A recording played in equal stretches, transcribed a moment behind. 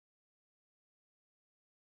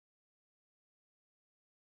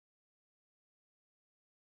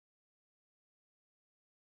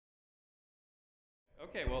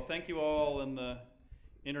Okay, well, thank you all in the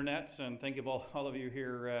internets, and thank you all of you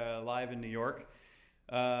here live in New York.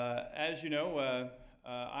 As you know,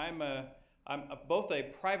 I'm both a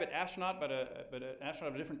private astronaut, but an astronaut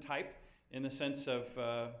of a different type, in the sense of,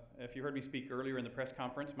 if you heard me speak earlier in the press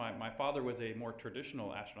conference, my father was a more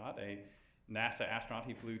traditional astronaut, a NASA astronaut.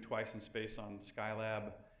 He flew twice in space on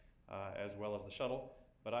Skylab as well as the shuttle,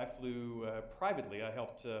 but I flew privately. I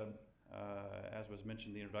helped, as was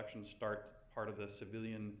mentioned in the introduction, start part of the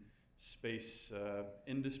civilian space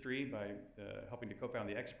industry by helping to co-found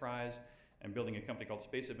the X Prize and building a company called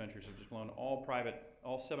Space Adventures, which has flown all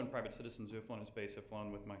 7 private citizens who have flown in space have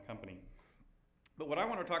flown with my company. But what I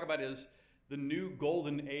want to talk about is the new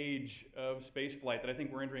golden age of space flight that I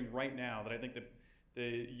think we're entering right now, that I think that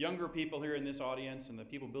the younger people here in this audience and the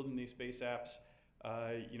people building these space apps,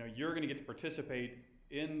 you're going to get to participate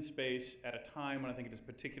in space at a time when I think it is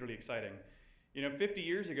particularly exciting. 50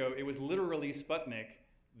 years ago, it was literally Sputnik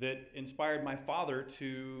that inspired my father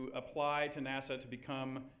to apply to NASA to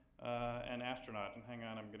become an astronaut. And hang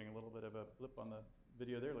on, I'm getting a little bit of a blip on the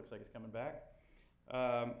video there. Looks like it's coming back.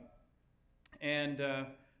 And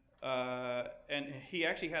he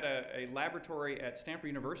actually had a laboratory at Stanford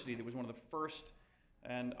University that was one of the first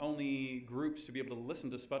and only groups to be able to listen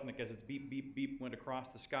to Sputnik as its beep, beep, beep went across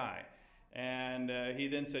the sky. And he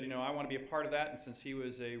then said, I want to be a part of that. And since he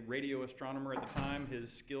was a radio astronomer at the time, his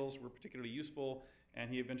skills were particularly useful. And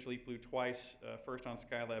he eventually flew twice, first on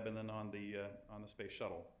Skylab and then on the space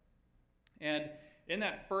shuttle. And in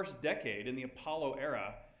that first decade, in the Apollo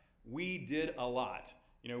era, we did a lot.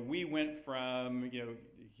 We went from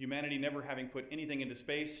humanity never having put anything into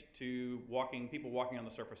space to people walking on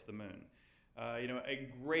the surface of the moon. A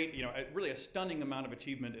great, really a stunning amount of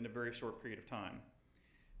achievement in a very short period of time.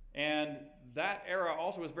 And that era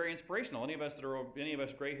also was very inspirational. Any of us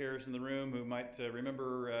gray hairs in the room who might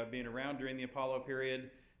remember being around during the Apollo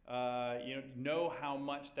period, know how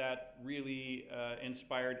much that really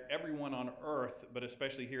inspired everyone on Earth, but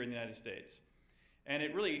especially here in the United States. And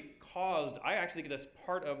it really caused, I actually think that's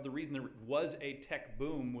part of the reason there was a tech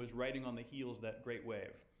boom, was riding on the heels of that great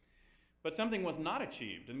wave. But something was not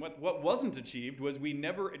achieved, and what wasn't achieved was we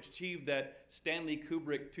never achieved that Stanley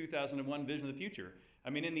Kubrick 2001 vision of the future. I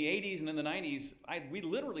mean, in the 80s and in the 90s, we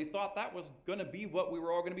literally thought that was going to be what we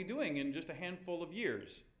were all going to be doing in just a handful of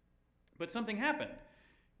years. But something happened.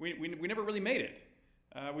 We never really made it.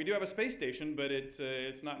 We do have a space station, but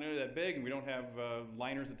it's not nearly that big, and we don't have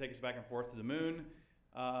liners that take us back and forth to the moon.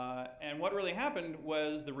 And what really happened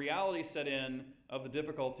was the reality set in of the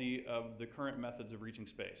difficulty of the current methods of reaching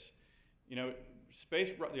space.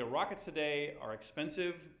 Rockets today are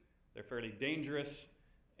expensive, they're fairly dangerous,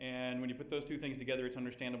 and when you put those two things together, it's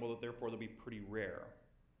understandable that therefore they'll be pretty rare.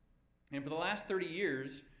 And for the last 30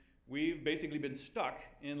 years, we've basically been stuck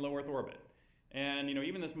in low Earth orbit. And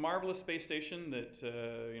even this marvelous space station that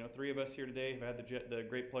 3 of us here today have had the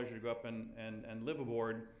great pleasure to go up and live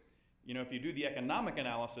aboard, if you do the economic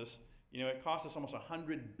analysis, it costs us almost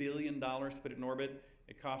 $100 billion to put it in orbit.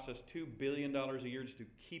 It costs us $2 billion a year just to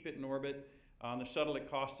keep it in orbit. On the shuttle, it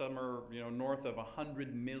costs somewhere north of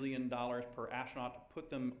 $100 million per astronaut to put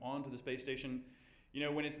them onto the space station.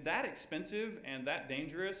 When it's that expensive and that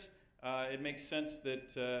dangerous, it makes sense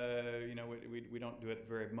that we don't do it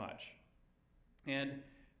very much. And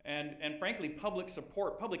frankly, public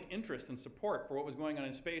interest and support for what was going on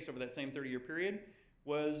in space over that same 30-year period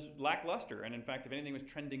was lackluster. And in fact, if anything, was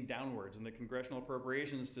trending downwards. And the congressional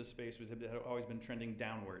appropriations to space had always been trending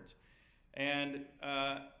downwards. And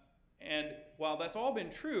while that's all been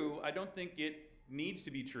true, I don't think it needs to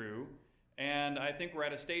be true. And I think we're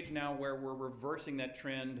at a stage now where we're reversing that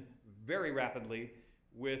trend very rapidly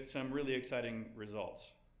with some really exciting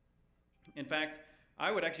results. In fact, I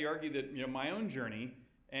would actually argue that my own journey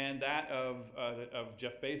and that of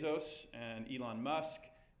Jeff Bezos and Elon Musk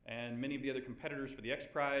and many of the other competitors for the X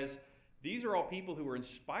Prize, these are all people who were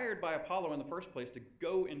inspired by Apollo in the first place to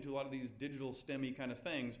go into a lot of these digital STEM-y kind of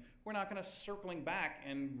things. We're not going to circling back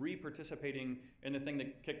and re-participating in the thing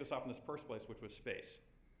that kicked us off in this first place, which was space.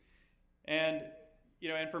 And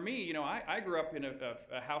and for me, I grew up in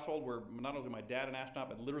a household where not only was my dad an astronaut,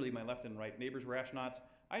 but literally my left and right neighbors were astronauts.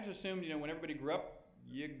 I just assumed, when everybody grew up,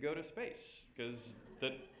 you go to space, because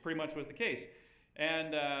that pretty much was the case.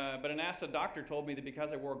 And but a NASA doctor told me that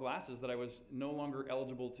because I wore glasses that I was no longer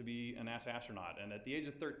eligible to be a NASA astronaut. And at the age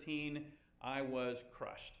of 13, I was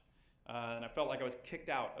crushed. And I felt like I was kicked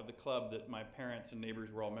out of the club that my parents and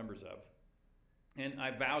neighbors were all members of. And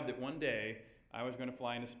I vowed that one day I was going to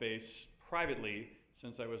fly into space privately,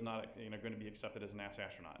 since I was not going to be accepted as a NASA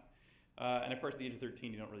astronaut. And of course, at the age of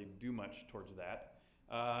 13, you don't really do much towards that.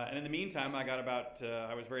 And in the meantime,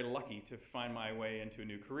 I was very lucky to find my way into a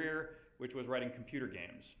new career, which was writing computer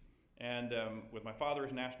games. And with my father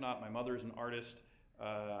as an astronaut, my mother as an artist,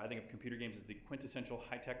 I think of computer games as the quintessential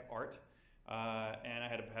high-tech art.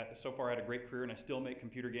 And so far I had a great career, and I still make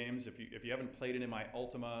computer games. If you haven't played any of my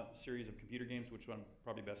Ultima series of computer games, which one I'm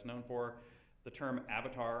probably best known for, the term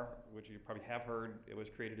avatar, which you probably have heard, it was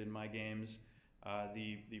created in my games.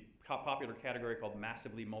 The popular category called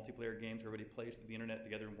massively multiplayer games, where everybody plays through the internet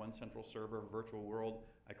together in one central server, virtual world.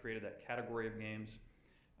 I created that category of games.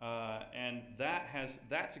 And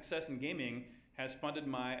that success in gaming has funded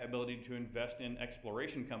my ability to invest in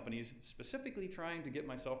exploration companies, specifically trying to get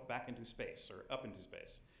myself back into space, or up into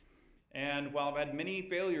space. And while I've had many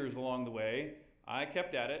failures along the way, I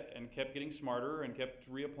kept at it and kept getting smarter and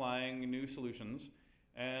kept reapplying new solutions.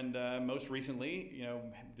 And most recently,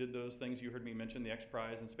 did those things you heard me mention, the X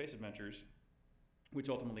Prize and Space Adventures, which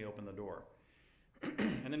ultimately opened the door.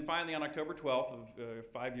 And then finally, on October 12th of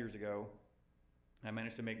 5 years ago, I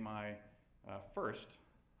managed to make my first,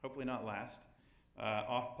 hopefully not last,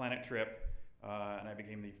 off-planet trip, and I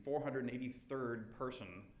became the 483rd person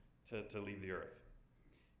to leave the Earth.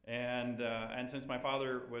 And since my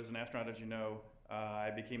father was an astronaut, as you know,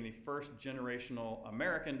 I became the first generational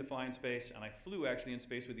American to fly in space, and I flew actually in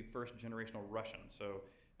space with the first generational Russian. So,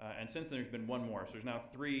 and since then there's been one more. So there's now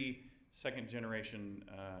 3 second-generation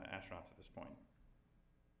astronauts at this point.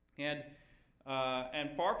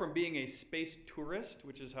 And far from being a space tourist,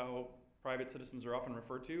 which is how private citizens are often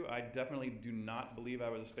referred to, I definitely do not believe I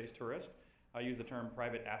was a space tourist. I use the term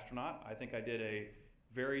private astronaut. I think I did a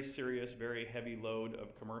very serious, very heavy load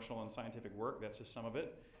of commercial and scientific work. That's just some of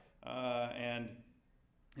it. And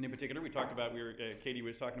in particular, Katie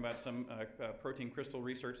was talking about some protein crystal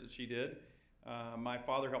research that she did. My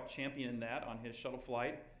father helped champion that on his shuttle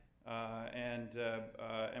flight.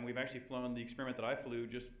 And we've actually flown the experiment that I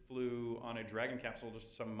flew on a Dragon capsule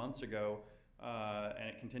just some months ago, and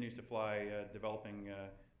it continues to fly, developing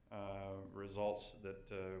results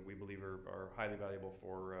that we believe are highly valuable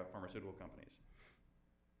for pharmaceutical companies.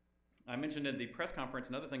 I mentioned in the press conference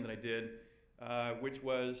another thing that I did, which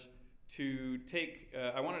was to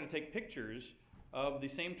I wanted to take pictures of the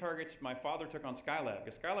same targets my father took on Skylab,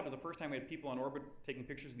 because Skylab was the first time we had people on orbit taking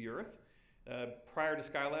pictures of the Earth. Prior to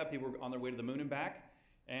Skylab, people were on their way to the moon and back.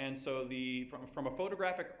 And so from a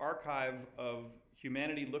photographic archive of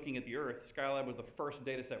humanity looking at the Earth, Skylab was the first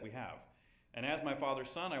data set we have. And as my father's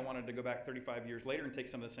son, I wanted to go back 35 years later and take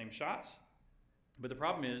some of the same shots. But the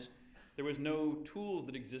problem is, there was no tools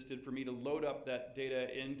that existed for me to load up that data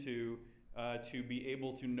into to be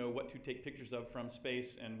able to know what to take pictures of from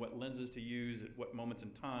space and what lenses to use at what moments in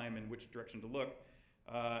time and which direction to look.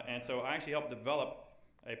 And so I actually helped develop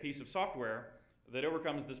a piece of software that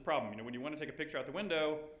overcomes this problem. When you want to take a picture out the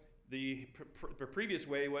window, the previous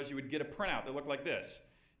way was you would get a printout that looked like this.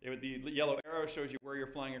 The yellow arrow shows you where you're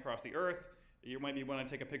flying across the Earth. You might be wanting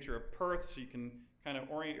to take a picture of Perth, so you can kind of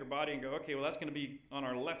orient your body and go, okay, well that's going to be on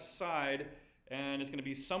our left side, and it's going to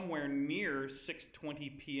be somewhere near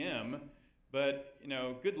 6:20 p.m. But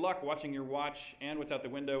good luck watching your watch and what's out the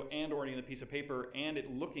window and orienting the piece of paper and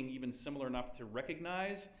it looking even similar enough to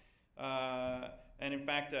recognize. And in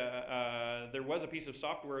fact, there was a piece of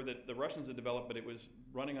software that the Russians had developed, but it was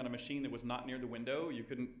running on a machine that was not near the window. You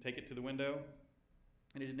couldn't take it to the window,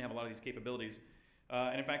 and it didn't have a lot of these capabilities.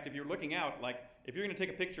 And in fact, if you're looking out, like if you're going to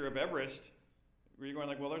take a picture of Everest, you're going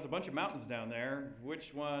like, well, there's a bunch of mountains down there.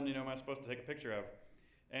 Which one, am I supposed to take a picture of?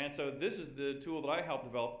 And so this is the tool that I helped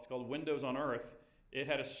develop. It's called Windows on Earth. It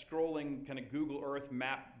had a scrolling kind of Google Earth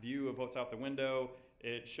map view of what's out the window.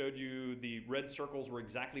 It showed you the red circles were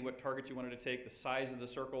exactly what targets you wanted to take. The size of the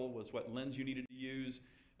circle was what lens you needed to use.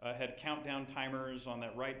 Had countdown timers on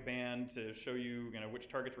that right band to show you, which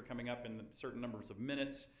targets were coming up in certain numbers of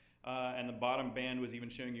minutes. And the bottom band was even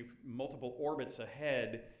showing you multiple orbits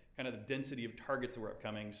ahead, kind of the density of targets that were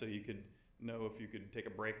upcoming, so you could know if you could take a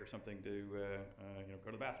break or something to go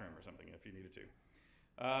to the bathroom or something if you needed to.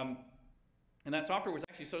 And that software was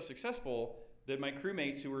actually so successful that my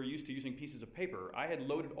crewmates who were used to using pieces of paper, I had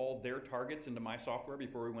loaded all their targets into my software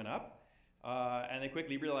before we went up, and they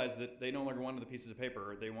quickly realized that they no longer wanted the pieces of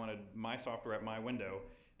paper. They wanted my software at my window.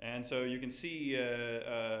 And so you can see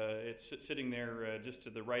it's sitting there just to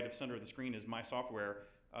the right of center of the screen is my software,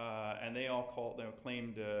 and they all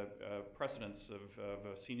claimed precedence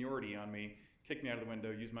of seniority on me, kicked me out of the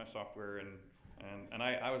window, used my software, and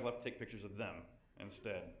I was left to take pictures of them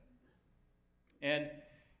instead. And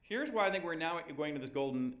here's why I think we're now going to this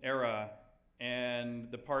golden era and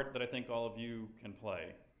the part that I think all of you can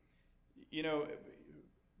play.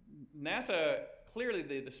 NASA, clearly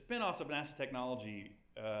the spin-offs of NASA technology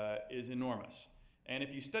is enormous. And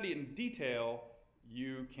if you study it in detail,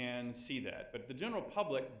 you can see that. But the general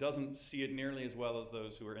public doesn't see it nearly as well as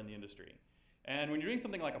those who are in the industry. And when you're doing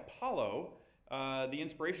something like Apollo, the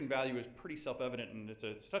inspiration value is pretty self-evident, and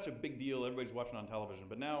it's such a big deal, everybody's watching on television.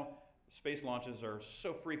 But now space launches are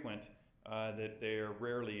so frequent that they are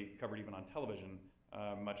rarely covered even on television,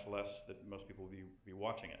 much less that most people will be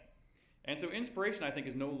watching it. And so inspiration, I think,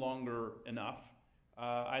 is no longer enough.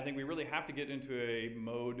 I think we really have to get into a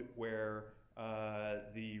mode where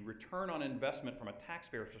the return on investment from a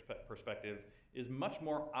taxpayer perspective is much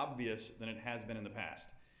more obvious than it has been in the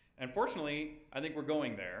past. And fortunately, I think we're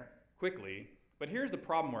going there quickly, but here's the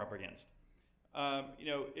problem we're up against.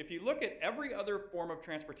 If you look at every other form of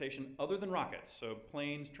transportation other than rockets, so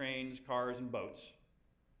planes, trains, cars, and boats,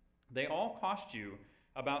 they all cost you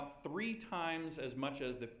about 3 times as much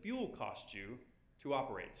as the fuel costs you to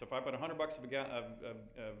operate. So if I put $100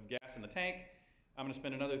 of gas in the tank, I'm going to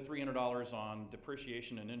spend another $300 on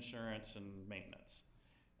depreciation and insurance and maintenance.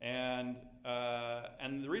 And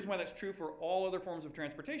the reason why that's true for all other forms of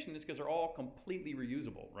transportation is because they're all completely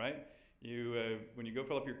reusable, right? When you go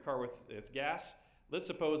fill up your car with gas, let's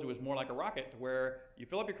suppose it was more like a rocket, where you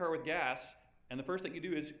fill up your car with gas, and the first thing you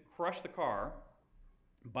do is crush the car,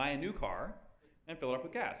 buy a new car, and fill it up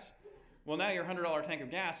with gas. Well, now your $100 tank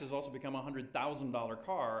of gas has also become a $100,000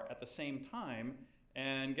 car at the same time,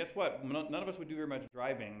 and guess what? None of us would do very much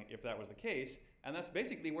driving if that was the case, and that's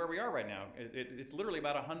basically where we are right now. It's literally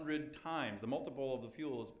about 100 times. The multiple of the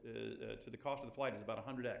fuel to the cost of the flight is about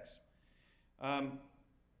 100x.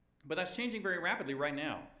 But that's changing very rapidly right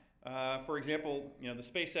now. For example, the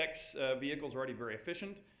SpaceX vehicles are already very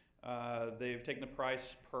efficient. They've taken the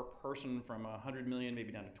price per person from 100 million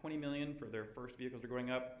maybe down to 20 million for their first vehicles. They're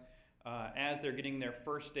going up. As they're getting their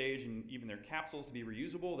first stage and even their capsules to be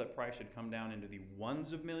reusable, that price should come down into the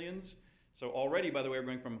ones of millions. So already, by the way, we're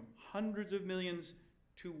going from hundreds of millions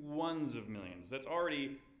to ones of millions. That's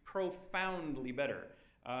already profoundly better.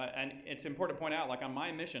 And it's important to point out, like on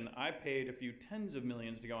my mission, I paid a few tens of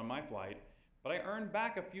millions to go on my flight, but I earned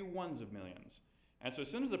back a few ones of millions. And so as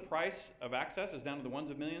soon as the price of access is down to the ones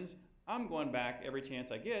of millions, I'm going back every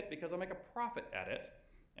chance I get because I make a profit at it.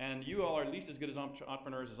 And you all are at least as good as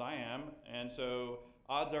entrepreneurs as I am, and so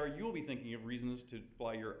odds are you'll be thinking of reasons to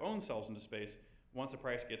fly your own selves into space once the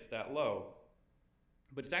price gets that low.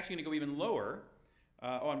 But it's actually going to go even lower.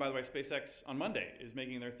 And by the way, SpaceX on Monday is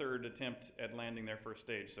making their 3rd attempt at landing their first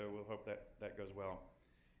stage, so we'll hope that goes well.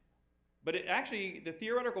 But the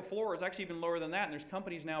theoretical floor is actually even lower than that, and there's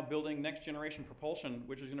companies now building next generation propulsion,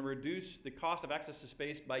 which is going to reduce the cost of access to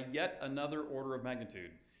space by yet another order of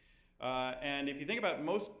magnitude. And if you think about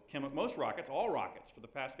most rockets, all rockets for the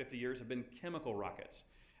past 50 years have been chemical rockets.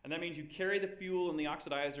 And that means you carry the fuel and the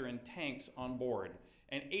oxidizer in tanks on board.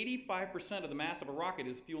 And 85% of the mass of a rocket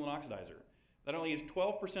is fuel and oxidizer. That only is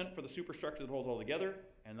 12% for the superstructure that holds all together,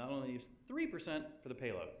 and that only is 3% for the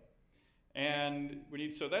payload. And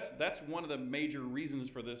so that's one of the major reasons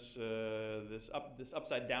for this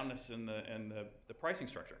upside downness in the pricing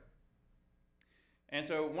structure. And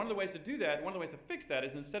so one of the ways to do that, one of the ways to fix that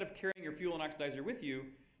is instead of carrying your fuel and oxidizer with you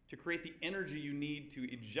to create the energy you need to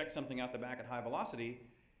eject something out the back at high velocity,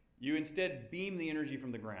 you instead beam the energy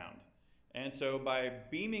from the ground. And so by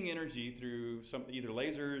beaming energy through either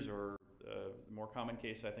lasers or the more common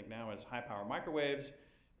case I think now is high power microwaves,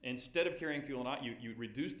 instead of carrying fuel, you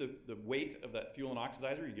reduce the weight of that fuel and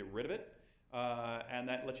oxidizer, you get rid of it, and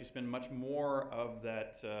that lets you spend much more of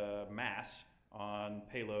that mass on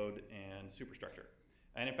payload and superstructure.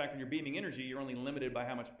 And in fact, when you're beaming energy, you're only limited by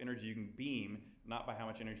how much energy you can beam, not by how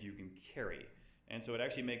much energy you can carry. And so it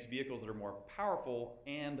actually makes vehicles that are more powerful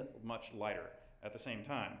and much lighter at the same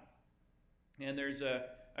time. And there's a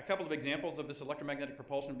couple of examples of this electromagnetic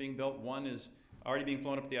propulsion being built. One is already being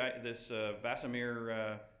flown up this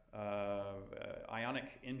Vasimir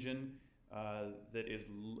ionic engine that is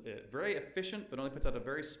very efficient, but only puts out a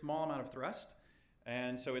very small amount of thrust.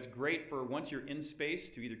 And so it's great for once you're in space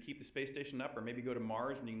to either keep the space station up or maybe go to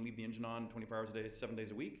Mars when you can leave the engine on 24 hours a day, 7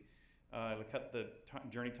 days a week. It'll cut the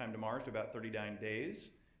journey time to Mars to about 39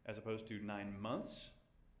 days as opposed to 9 months.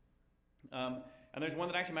 And there's one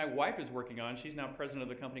that actually my wife is working on. She's now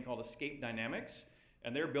president of a company called Escape Dynamics,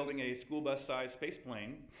 and they're building a school bus-sized space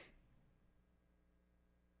plane.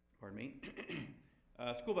 Pardon me.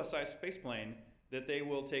 A school bus-sized space plane that they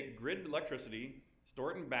will take grid electricity,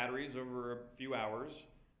 store it in batteries over a few hours,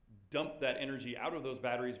 dump that energy out of those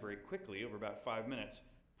batteries very quickly over about 5 minutes,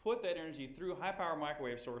 put that energy through high-power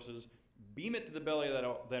microwave sources, beam it to the belly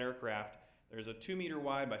of that aircraft. There's a 2-meter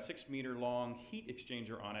wide by 6-meter long heat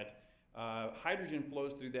exchanger on it. Hydrogen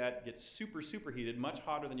flows through that, gets super heated, much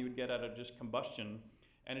hotter than you would get out of just combustion,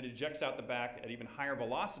 and it ejects out the back at even higher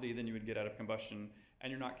velocity than you would get out of combustion,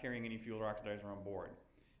 and you're not carrying any fuel or oxidizer on board.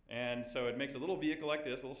 And so it makes a little vehicle like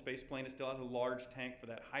this, a little space plane. It still has a large tank for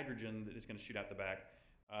that hydrogen that is going to shoot out the back,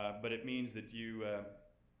 but it means that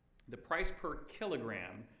the price per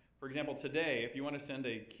kilogram, for example, today, if you want to send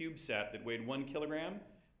a CubeSat that weighed 1 kilogram,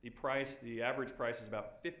 the average price is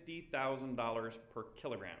about $50,000 per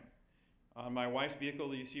kilogram. On my wife's vehicle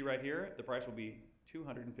that you see right here, the price will be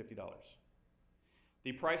 $250.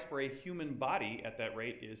 The price for a human body at that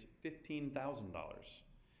rate is $15,000.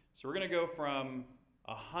 So we're going to go from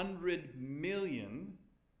 100 million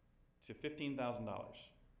to $15,000.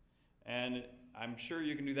 And I'm sure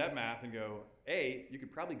you can do that math and go, A, you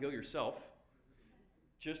could probably go yourself,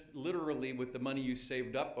 just literally with the money you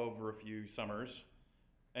saved up over a few summers,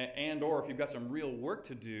 and or if you've got some real work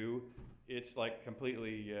to do, it's like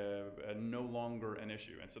completely no longer an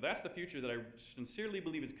issue. And so that's the future that I sincerely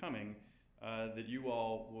believe is coming, that you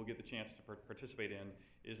all will get the chance to participate in,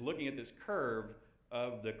 is looking at this curve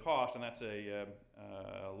of the cost, and that's a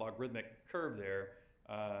logarithmic curve there,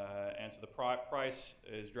 and so the price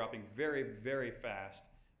is dropping very, very fast,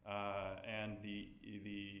 and the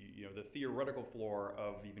theoretical floor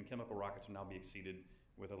of even chemical rockets will now be exceeded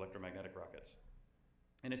with electromagnetic rockets.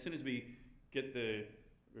 And as soon as we get the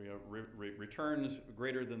returns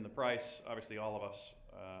greater than the price, obviously all of us,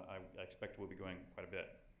 I expect, will be going quite a bit.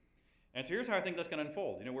 And so here's how I think that's going to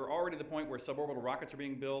unfold. We're already at the point where suborbital rockets are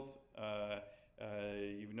being built.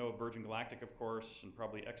 You know of Virgin Galactic, of course, and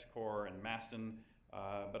probably Xcor and Maston,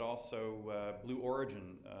 but also Blue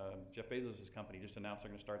Origin, Jeff Bezos' company, just announced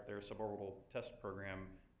they're going to start their suborbital test program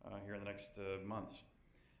here in the next months.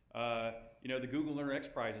 The Google Lunar X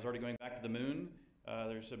Prize is already going back to the moon.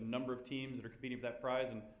 There's a number of teams that are competing for that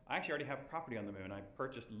prize, and I actually already have property on the moon. I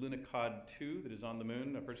purchased Lunokhod 2 that is on the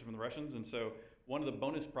moon. I purchased it from the Russians, and so one of the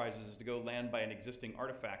bonus prizes is to go land by an existing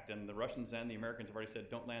artifact, and the Russians and the Americans have already said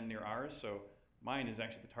don't land near ours, so mine is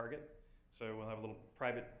actually the target. So we'll have a little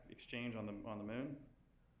private exchange on the moon.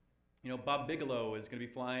 Bob Bigelow is going to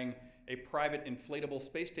be flying a private inflatable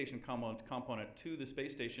space station component to the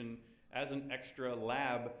space station as an extra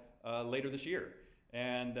lab later this year.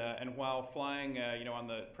 And while flying, on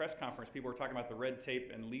the press conference, people were talking about the red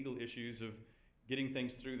tape and legal issues of getting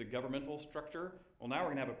things through the governmental structure. Well, now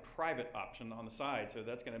we're going to have a private option on the side, so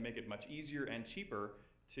that's going to make it much easier and cheaper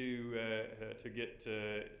to get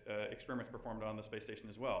experiments performed on the space station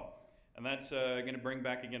as well. And that's going to bring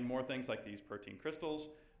back, again, more things like these protein crystals.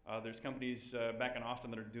 There's companies back in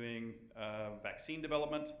Austin that are doing vaccine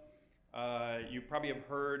development. You probably have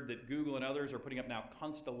heard that Google and others are putting up now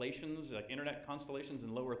constellations, like internet constellations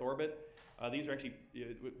in low Earth orbit. These are actually,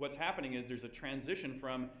 what's happening is there's a transition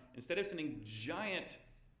from, instead of sending giant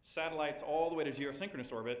satellites all the way to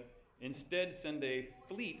geosynchronous orbit, instead send a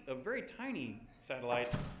fleet of very tiny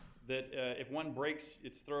satellites that if one breaks,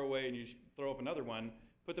 it's throw away and you throw up another one,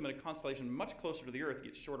 put them in a constellation much closer to the Earth.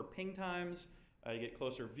 You get shorter ping times, you get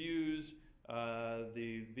closer views,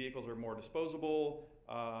 the vehicles are more disposable,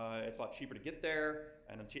 it's a lot cheaper to get there,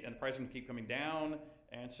 and the price can keep coming down.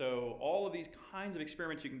 And so all of these kinds of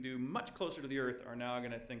experiments you can do much closer to the Earth are now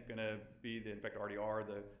going to be, in fact already are,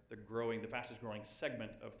 the fastest growing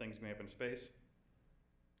segment of things going up into space.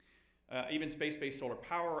 Even space-based solar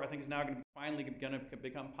power, I think, is now finally going to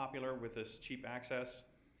become popular with this cheap access.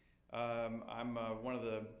 I'm one of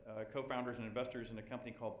the co-founders and investors in a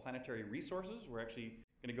company called Planetary Resources. We're actually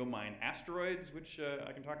going to go mine asteroids, which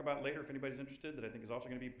I can talk about later if anybody's interested, that I think is also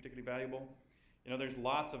going to be particularly valuable. There's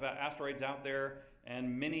lots of asteroids out there,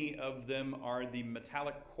 and many of them are the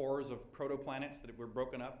metallic cores of protoplanets that were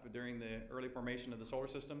broken up during the early formation of the solar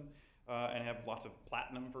system, and have lots of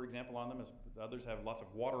platinum, for example, on them, as others have lots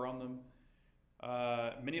of water on them.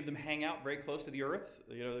 Many of them hang out very close to the Earth.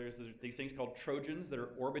 There's these things called Trojans that are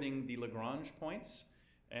orbiting the Lagrange points,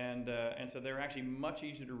 and so they're actually much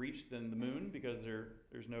easier to reach than the moon because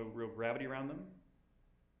there's no real gravity around them.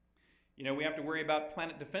 We have to worry about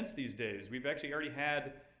planet defense these days. We've actually already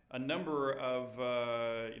had a number of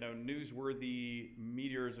newsworthy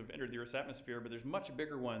meteors have entered the Earth's atmosphere, but there's much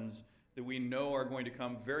bigger ones that we know are going to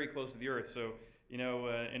come very close to the Earth. So, in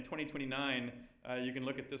 2029, you can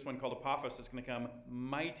look at this one called Apophis. It's going to come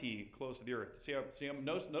mighty close to the Earth.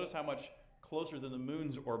 Notice how much closer than the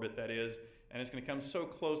moon's orbit that is, and it's going to come so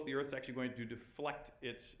close the Earth's actually going to deflect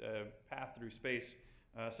its path through space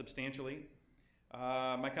substantially.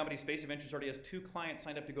 My company, Space Adventures, already has 2 clients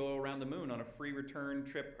signed up to go around the moon on a free return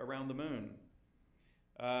trip around the moon.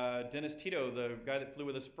 Dennis Tito, the guy that flew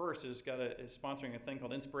with us first, is sponsoring a thing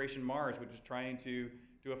called Inspiration Mars, which is trying to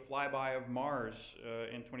do a flyby of Mars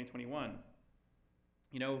in 2021.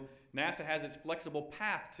 You know, NASA has its flexible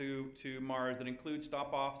path to Mars that includes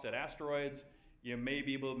stop-offs at asteroids. You may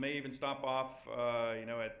even stop off, you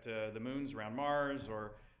know, at the moons around Mars,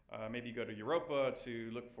 or maybe go to Europa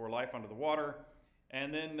to look for life under the water.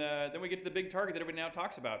 And then we get to the big target that everybody now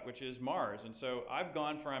talks about, which is Mars. And so I've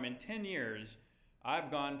gone from, in 10 years,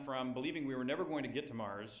 I've gone from believing we were never going to get to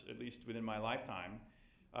Mars, at least within my lifetime,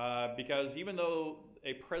 because even though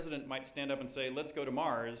a president might stand up and say, let's go to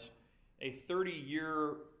Mars, a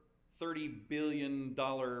 30-year, $30 billion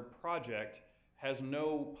project has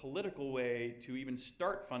no political way to even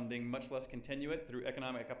start funding, much less continue it through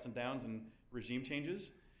economic ups and downs and regime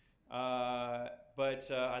changes.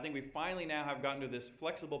 But I think we finally now have gotten to this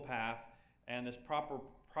flexible path and this proper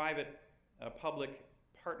private-public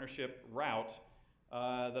partnership route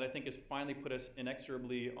that I think has finally put us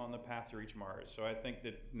inexorably on the path to reach Mars. So I think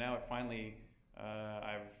that now it finally,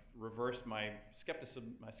 I've reversed my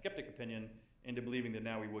skeptic opinion into believing that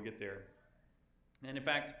now we will get there. And in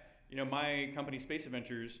fact, you know, my company, Space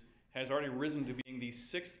Adventures, has already risen to being the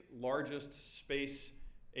 6th largest space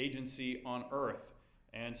agency on Earth.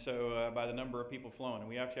 And so by the number of people flown. And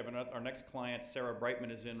we actually have our next client, Sarah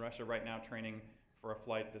Brightman, is in Russia right now training for a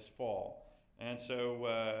flight this fall. And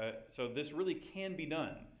so, so this really can be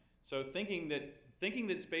done. So thinking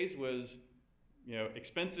that space was, you know,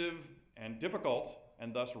 expensive and difficult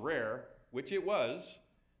and thus rare, which it was,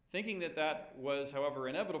 thinking that that was, however,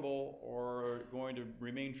 inevitable or going to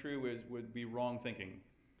remain true would be wrong thinking.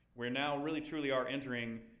 We now really truly are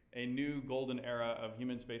entering a new golden era of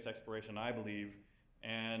human space exploration, I believe.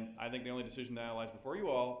 And I think the only decision that lies before you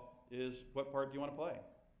all is, what part do you want to play?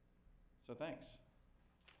 So thanks.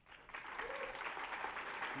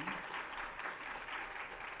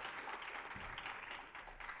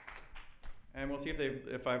 And we'll see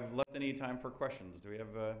if I've left any time for questions. Do we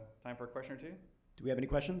have time for a question or two? Do we have any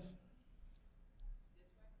questions?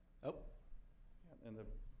 Oh. In the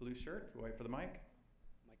blue shirt, we'll wait for the mic.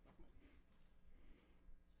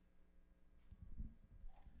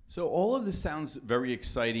 So all of this sounds very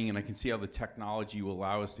exciting, and I can see how the technology will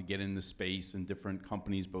allow us to get into space, and different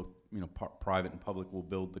companies, both private and public, will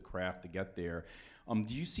build the craft to get there.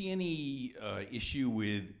 Do you see any issue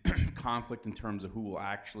with conflict in terms of who will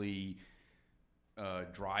actually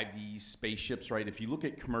drive these spaceships, right? If you look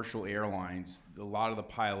at commercial airlines, a lot of the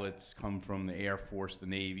pilots come from the Air Force, the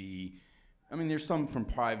Navy. I mean, there's some from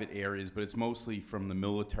private areas, but it's mostly from the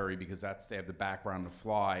military because they have the background to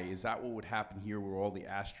fly. Is that what would happen here, where all the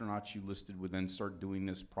astronauts you listed would then start doing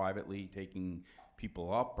this privately, taking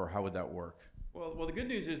people up, or how would that work? Well, the good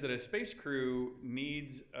news is that a space crew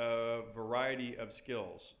needs a variety of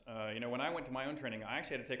skills. You know, when I went to my own training, I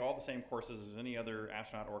actually had to take all the same courses as any other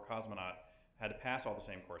astronaut or cosmonaut. Had to pass all the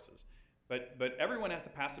same courses. But everyone has to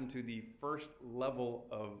pass them to the first level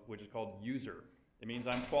of, which is called user. It means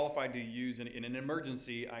I'm qualified to use, in an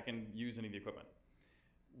emergency, I can use any of the equipment.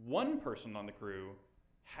 One person on the crew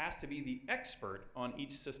has to be the expert on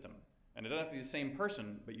each system. And it doesn't have to be the same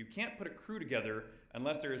person, but you can't put a crew together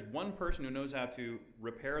unless there is one person who knows how to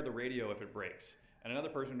repair the radio if it breaks, and another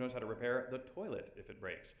person who knows how to repair the toilet if it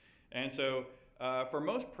breaks. And so for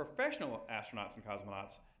most professional astronauts and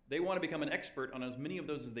cosmonauts, they want to become an expert on as many of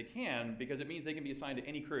those as they can, because it means they can be assigned to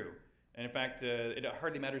any crew. And in fact, it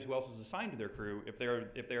hardly matters who else is assigned to their crew if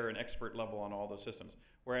they're an expert level on all those systems.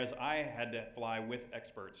 Whereas I had to fly with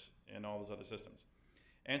experts in all those other systems.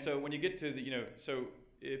 And so when you get to the, so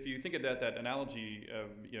if you think of that analogy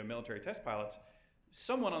of military test pilots,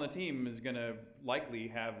 someone on the team is going to likely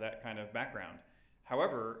have that kind of background.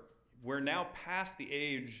 However, we're now past the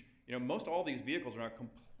age. Most all these vehicles are now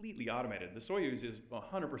completely automated. The Soyuz is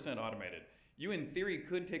 100% automated. You, in theory,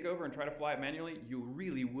 could take over and try to fly it manually. You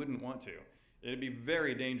really wouldn't want to. It'd be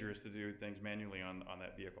very dangerous to do things manually on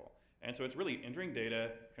that vehicle. And so it's really entering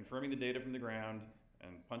data, confirming the data from the ground,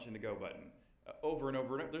 and punching the go button over and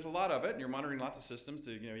over. There's a lot of it, and you're monitoring lots of systems.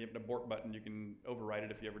 You have an abort button. You can override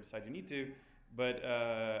it if you ever decide you need to. But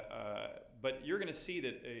you're going to see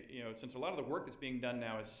that since a lot of the work that's being done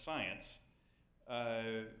now is science,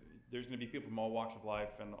 there's going to be people from all walks of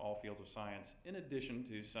life and all fields of science, in addition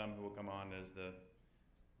to some who will come on as the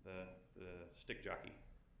stick jockey.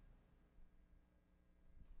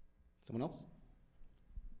 Someone else?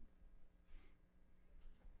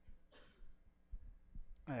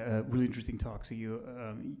 Really interesting talk. So you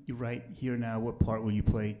write here now, what part will you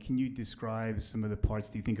play? Can you describe some of the parts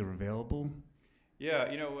do you think are available? Yeah,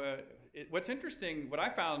 what's interesting, what I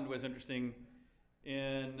found was interesting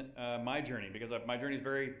in my journey, because my journey is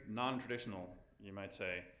very non-traditional, you might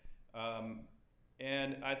say.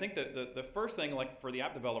 And I think that the first thing, like for the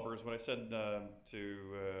app developers, what I said to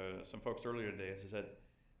some folks earlier today is that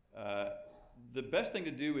the best thing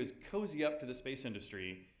to do is cozy up to the space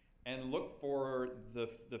industry and look for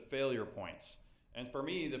the failure points. And for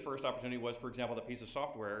me, the first opportunity was, for example, the piece of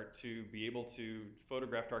software to be able to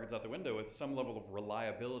photograph targets out the window with some level of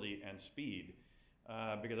reliability and speed,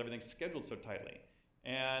 because everything's scheduled so tightly.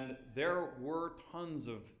 And there were tons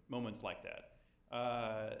of moments like that.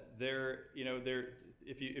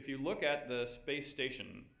 If you look at the space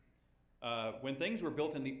station, when things were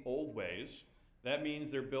built in the old ways, that means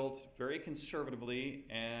they're built very conservatively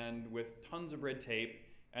and with tons of red tape,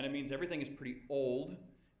 and it means everything is pretty old,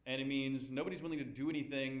 and it means nobody's willing to do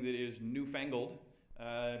anything that is newfangled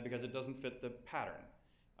because it doesn't fit the pattern.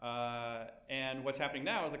 And what's happening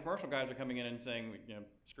now is the commercial guys are coming in and saying,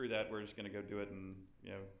 screw that, we're just going to go do it, and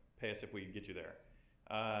pay us if we get you there.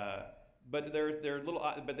 But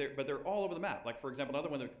they're all over the map. Like, for example, another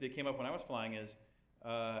one that they came up when I was flying is,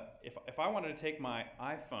 if I wanted to take my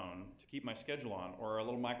iPhone to keep my schedule on, or a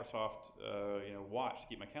little Microsoft watch to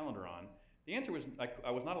keep my calendar on, the answer was I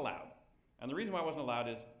was not allowed. And the reason why I wasn't allowed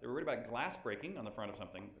is they were worried about glass breaking on the front of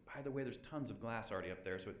something. But by the way, there's tons of glass already up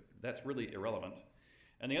there, so that's really irrelevant.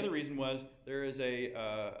 And the other reason was there is a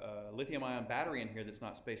lithium-ion battery in here that's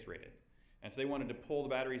not space rated. And so they wanted to pull the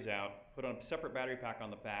batteries out, put on a separate battery pack on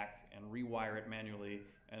the back, and rewire it manually.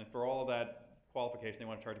 And for all of that qualification, they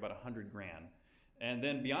want to charge about $100 grand. And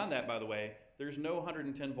then beyond that, by the way, there's no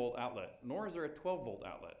 110 volt outlet, nor is there a 12 volt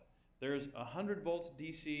outlet. There's 100 volts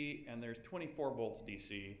DC and there's 24 volts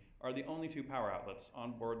DC are the only two power outlets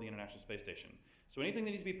on board the International Space Station. So anything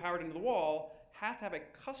that needs to be powered into the wall has to have a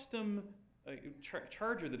custom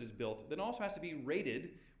charger that is built that also has to be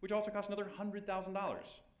rated, which also costs another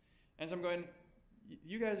 $100,000. And so I'm going,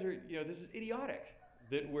 you guys are, this is idiotic.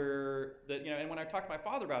 And when I talked to my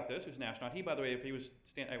father about this, who's an astronaut, he, by the way, if he was,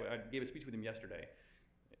 I gave a speech with him yesterday,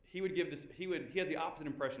 he has the opposite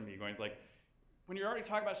impression of me, going, he's like, when you're already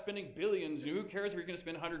talking about spending billions, who cares if you're going to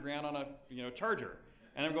spend 100 grand on a charger?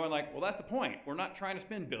 And I'm going like, well, that's the point. We're not trying to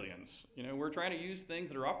spend billions. We're trying to use things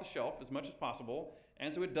that are off the shelf as much as possible.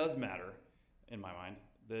 And so it does matter, in my mind,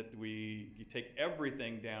 that you take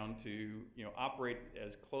everything down to operate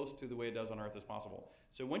as close to the way it does on Earth as possible.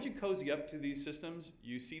 So once you cozy up to these systems,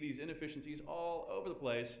 you see these inefficiencies all over the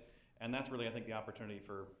place, and that's really, I think, the opportunity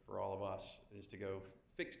for all of us is to go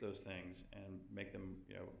fix those things and make them,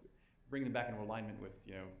 bring them back into alignment with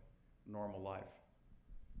normal life.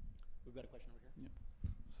 We've got a question over here.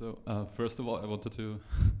 So first of all, I wanted to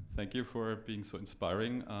thank you for being so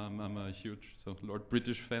inspiring. I'm a huge Lord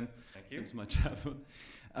British fan since my childhood.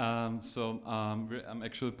 I'm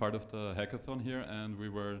actually part of the hackathon here, and we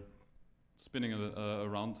were spinning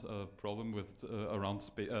around a problem with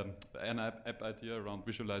an app idea around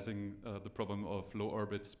visualizing the problem of low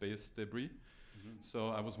orbit space debris. Mm-hmm. So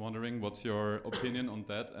I was wondering, what's your opinion on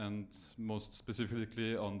that, and most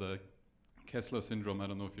specifically on the Kessler syndrome? I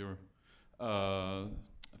don't know if you're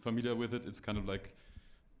familiar with it. It's kind of like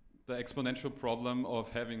the exponential problem of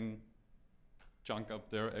having junk up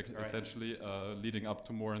there, essentially leading up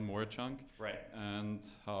to more and more junk. Right. And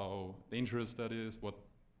how dangerous that is.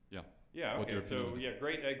 Yeah. Okay. So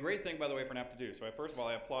great thing, by the way, for an app to do. So first of all,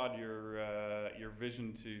 I applaud your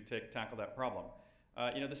vision to tackle that problem.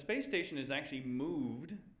 The space station is actually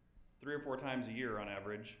moved 3 or 4 times a year on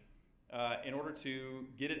average in order to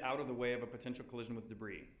get it out of the way of a potential collision with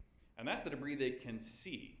debris. And that's the debris they can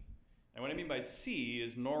see. And what I mean by see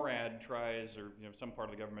is NORAD tries, or some part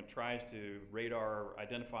of the government tries to radar,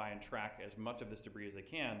 identify, and track as much of this debris as they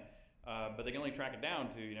can, but they can only track it down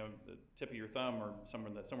to the tip of your thumb or somewhere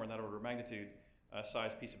in that order of magnitude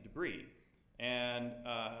size piece of debris. And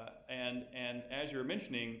as you were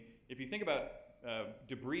mentioning, if you think about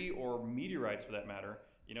debris or meteorites for that matter,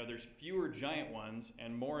 there's fewer giant ones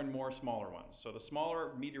and more smaller ones. So the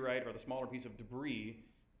smaller meteorite or the smaller piece of debris,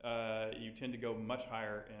 you tend to go much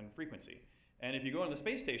higher in frequency. And if you go on the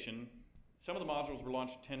space station, some of the modules were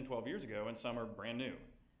launched 10, 12 years ago, and some are brand new.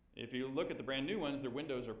 If you look at the brand new ones, their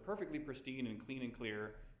windows are perfectly pristine and clean and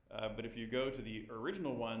clear. But if you go to the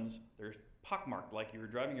original ones, they're pockmarked, like you were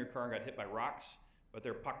driving your car and got hit by rocks, but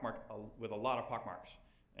they're pockmarked with a lot of pockmarks.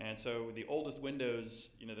 And so the oldest windows,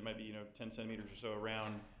 that might be 10 centimeters or so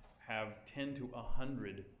around, have 10 to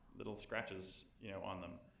 100 little scratches, on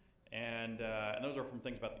them. And those are from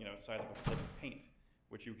things about the size of a flip of paint,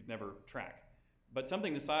 which you could never track. But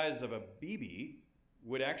something the size of a BB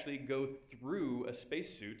would actually go through a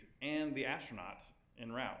spacesuit and the astronaut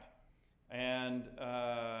en route, and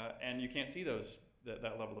you can't see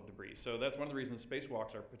that level of debris. So that's one of the reasons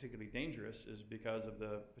spacewalks are particularly dangerous, is because of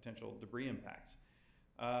the potential debris impacts.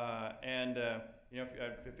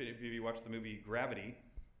 If you watch the movie Gravity,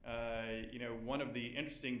 You know, one of the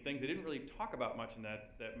interesting things they didn't really talk about much in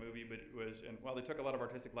that movie, but it was, and while they took a lot of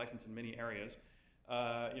artistic license in many areas,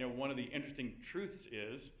 you know, one of the interesting truths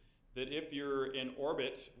is that if you're in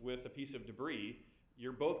orbit with a piece of debris,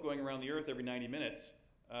 you're both going around the Earth every 90 minutes,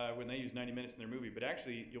 when they use 90 minutes in their movie, but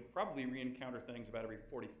actually you'll probably re-encounter things about every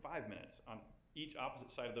 45 minutes. On each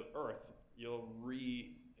opposite side of the Earth, you'll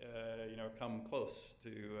you know, come close to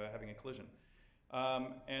having a collision.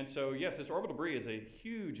 And so yes, this orbital debris is a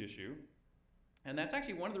huge issue, and that's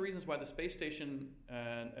actually one of the reasons why the space station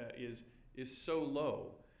is so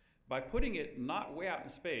low. By putting it not way out in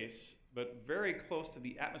space, but very close to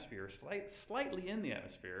the atmosphere, slightly in the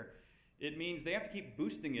atmosphere, it means they have to keep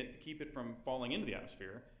boosting it to keep it from falling into the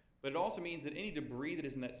atmosphere. But it also means that any debris that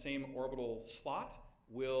is in that same orbital slot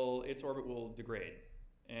its orbit will degrade,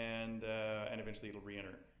 and eventually it'll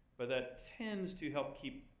re-enter. But that tends to help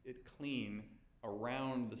keep it clean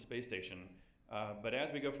around the space station. But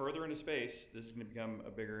as we go further into space, this is going to become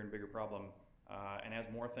a bigger and bigger problem. And as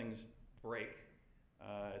more things break,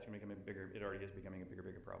 it's going to become it already is becoming a bigger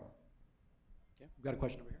problem. Okay, we've got a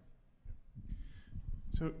question over here.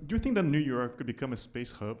 So do you think that New York could become a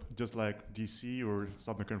space hub, just like DC or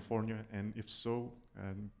Southern California? And if so,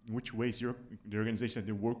 in which ways the organization that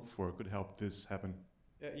you work for could help this happen?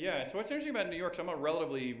 Yeah, so what's interesting about New York, so I'm a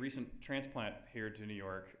relatively recent transplant here to New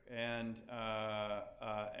York. And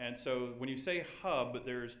so when you say hub,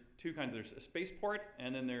 there's two kinds. There's a spaceport,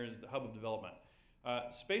 and then there's the hub of development.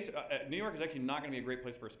 New York is actually not going to be a great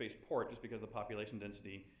place for a spaceport just because of the population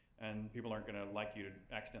density, and people aren't going to like you to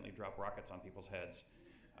accidentally drop rockets on people's heads.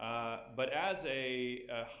 But as a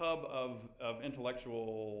hub of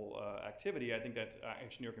intellectual activity, I think that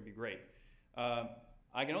actually New York can be great.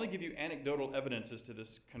 I can only give you anecdotal evidence as to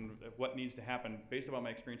this what needs to happen based upon my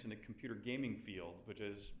experience in the computer gaming field, which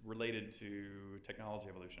is related to technology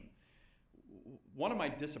evolution. One of my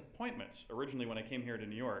disappointments originally when I came here to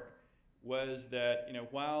New York was that, you know,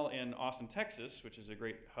 while in Austin, Texas, which is a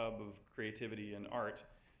great hub of creativity and art,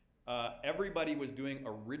 everybody was doing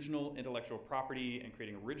original intellectual property and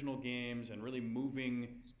creating original games and really moving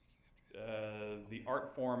the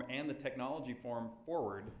art form and the technology form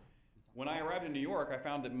forward. When I arrived in New York, I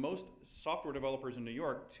found that most software developers in New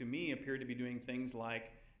York, to me, appeared to be doing things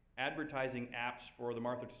like advertising apps for the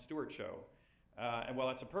Martha Stewart show. And while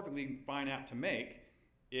it's a perfectly fine app to make,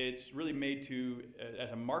 it's really made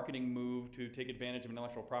as a marketing move to take advantage of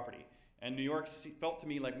intellectual property. And New York felt to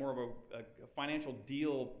me like more of a financial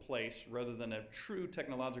deal place rather than a true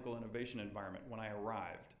technological innovation environment when I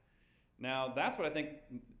arrived. Now, that's what I think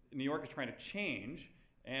New York is trying to change.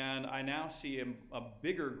 And I now see a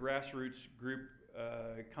bigger grassroots group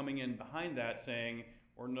coming in behind that saying,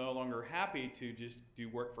 we're no longer happy to just do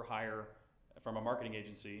work for hire from a marketing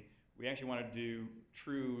agency. We actually want to do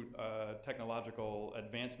true technological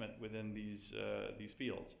advancement within these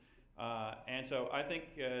fields. And so I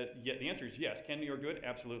think the answer is yes. Can New York do it?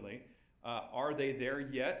 Absolutely. Are they there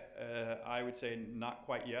yet? I would say not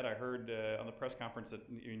quite yet. I heard on the press conference that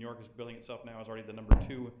New York is billing itself now as already the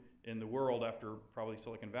 #2 in the world after probably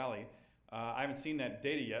Silicon Valley. I haven't seen that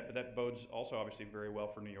data yet, but that bodes also obviously very well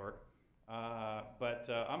for New York. But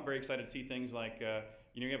I'm very excited to see things like,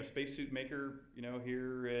 you have a spacesuit maker,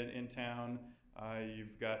 here in town.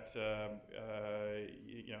 You've got,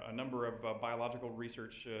 a number of biological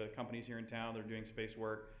research companies here in town. They're doing space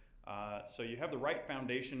work. So you have the right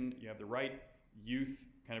foundation. You have the right youth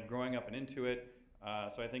kind of growing up and into it.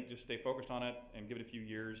 So I think just stay focused on it and give it a few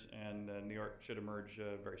years, and New York should emerge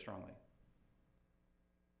very strongly.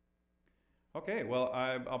 Okay, well,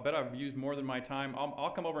 I'll bet I've used more than my time.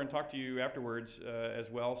 I'll come over and talk to you afterwards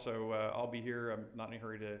as well, so I'll be here. I'm not in a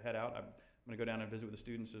hurry to head out. I'm going to go down and visit with the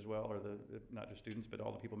students as well, or not just students, but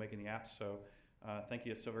all the people making the apps. So thank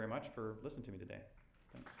you so very much for listening to me today.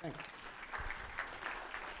 Thanks. Thanks.